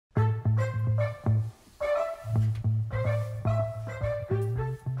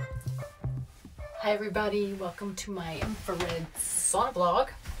Hi everybody, welcome to my infrared sauna vlog.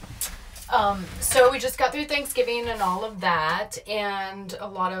 So we just got through Thanksgiving and all of that and a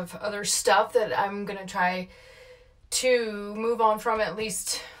lot of other stuff that I'm gonna try to move on from, at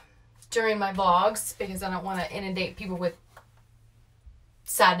least during my vlogs, because I don't want to inundate people with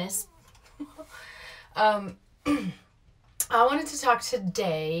sadness. I wanted to talk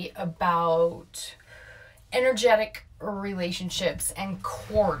today about energetic relationships and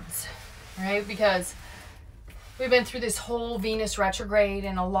chords. Right? Because we've been through this whole Venus retrograde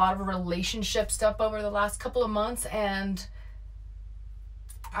and a lot of relationship stuff over the last couple of months, and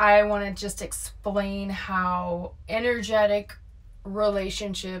I want to just explain how energetic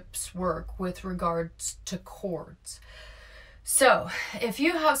relationships work with regards to chords. So, if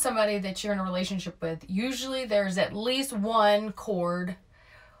you have somebody that you're in a relationship with, usually there's at least one chord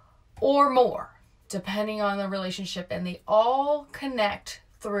or more, depending on the relationship, and they all connect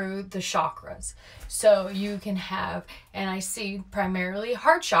through the chakras. So you can have, and I see primarily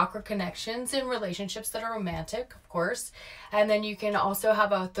heart chakra connections in relationships that are romantic, of course. And then you can also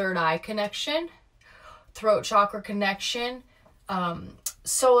have a third eye connection, throat chakra connection,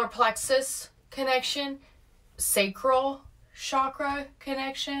 solar plexus connection, sacral chakra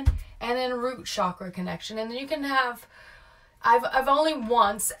connection, and then root chakra connection. And then you can have, I've only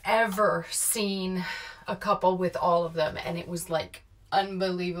once ever seen a couple with all of them, and it was like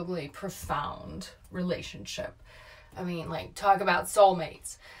unbelievably profound relationship. I mean, like, talk about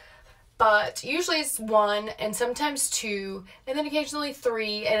soulmates. But usually it's one and sometimes two, and then occasionally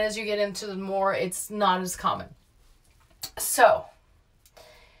three, and as you get into the more, it's not as common. So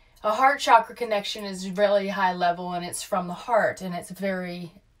a heart chakra connection is really high level, and it's from the heart, and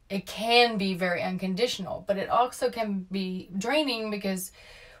it can be very unconditional, but it also can be draining because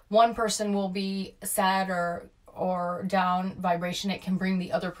one person will be sad or down vibration. It can bring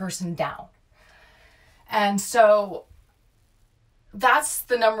the other person down. And so that's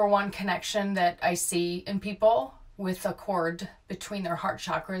the number one connection that I see in people with a cord between their heart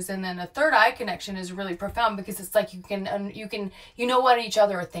chakras. And then a third eye connection is really profound because it's like you know what each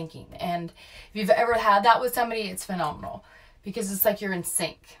other are thinking. And if you've ever had that with somebody, it's phenomenal because it's like you're in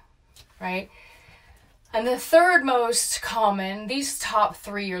sync, right? And the third most common, these top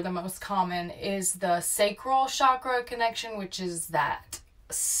three are the most common, is the sacral chakra connection, which is that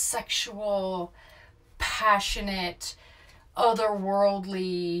sexual, passionate,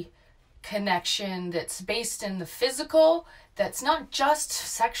 otherworldly connection that's based in the physical, that's not just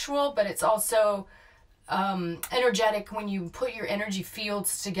sexual, but it's also energetic. When you put your energy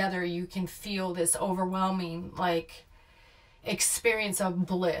fields together, you can feel this overwhelming, like, experience of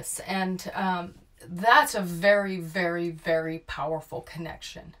bliss. And that's a very, very, very powerful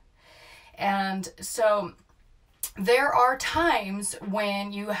connection. And so there are times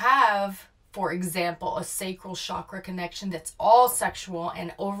when you have, for example, a sacral chakra connection that's all sexual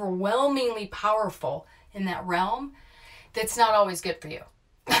and overwhelmingly powerful in that realm, that's not always good for you.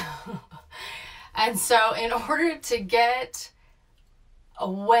 And so in order to get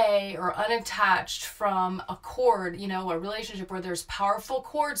away or unattached from a cord, a relationship where there's powerful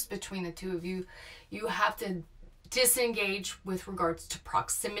cords between the two of you, you have to disengage with regards to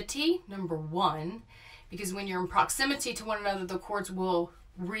proximity, number one, because when you're in proximity to one another, the cords will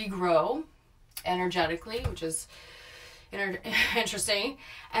regrow energetically, which is interesting.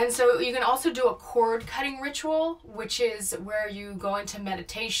 And so you can also do a cord cutting ritual, which is where you go into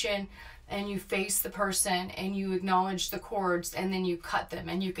meditation and you face the person and you acknowledge the cords, and then you cut them,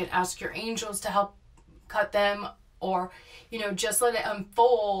 and you can ask your angels to help cut them, or just let it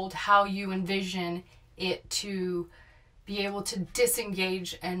unfold how you envision it to be able to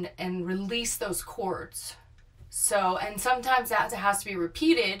disengage and release those cords. So, and sometimes that has to be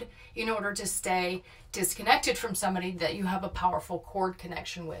repeated in order to stay disconnected from somebody that you have a powerful cord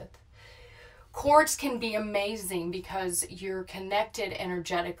connection with. Chords can be amazing because you're connected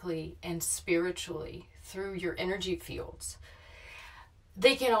energetically and spiritually through your energy fields.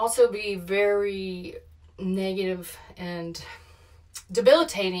 They can also be very negative and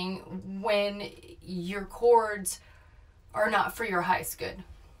debilitating when your chords are not for your highest good.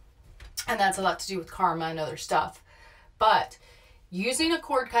 And that's a lot to do with karma and other stuff. But using a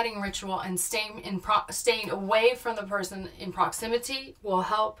cord cutting ritual and staying away from the person in proximity will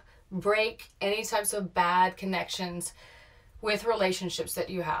help break any types of bad connections with relationships that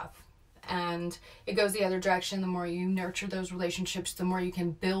you have. And it goes the other direction. The more you nurture those relationships, the more you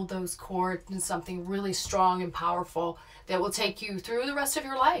can build those cords into something really strong and powerful that will take you through the rest of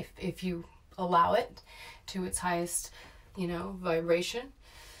your life if you allow it to its highest, vibration.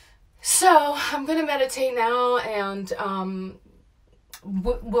 So I'm going to meditate now, and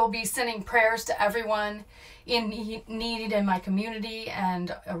will be sending prayers to everyone in need in my community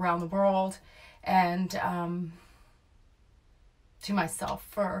and around the world, and to myself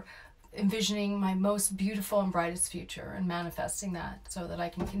for envisioning my most beautiful and brightest future and manifesting that so that I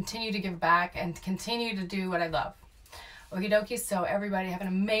can continue to give back and continue to do what I love. Okie dokie. So everybody have an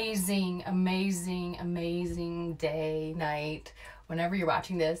amazing, amazing, amazing day, night, whenever you're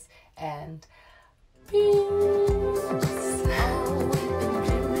watching this, and peace.